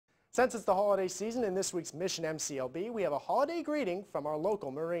Since it's the holiday season in this week's Mission MCLB, we have a holiday greeting from our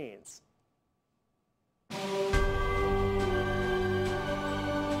local Marines.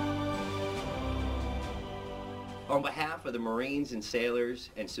 On behalf of the Marines and sailors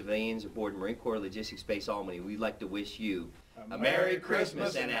and civilians aboard Marine Corps Logistics Base Albany, we'd like to wish you a Merry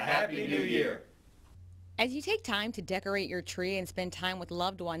Christmas and a Happy New Year. As you take time to decorate your tree and spend time with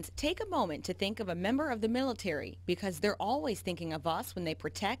loved ones, take a moment to think of a member of the military, because they're always thinking of us when they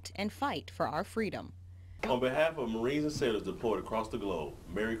protect and fight for our freedom. On behalf of Marines and sailors deployed across the globe,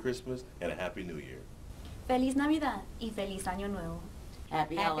 Merry Christmas and a Happy New Year. Feliz Navidad y Feliz Año Nuevo.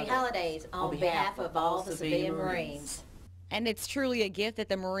 Happy holidays on behalf of all the civilian Marines. And it's truly a gift that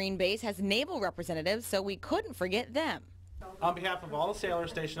the Marine base has naval representatives, so we couldn't forget them. On behalf of all the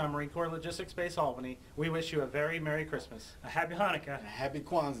sailors stationed on Marine Corps Logistics Base Albany, we wish you a very Merry Christmas, a Happy Hanukkah, a Happy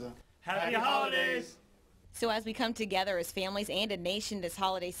Kwanzaa, Happy Holidays. So as we come together as families and a nation this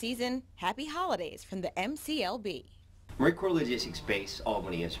holiday season, Happy Holidays from the MCLB. Marine Corps Logistics Base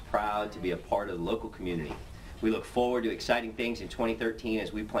Albany is proud to be a part of the local community. We look forward to exciting things in 2013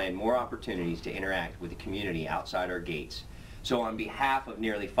 as we plan more opportunities to interact with the community outside our gates. So on behalf of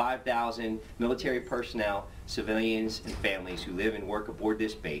nearly 5,000 military personnel, civilians, and families who live and work aboard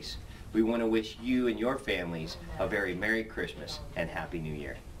this base, we want to wish you and your families a very Merry Christmas and Happy New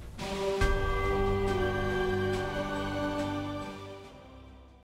Year.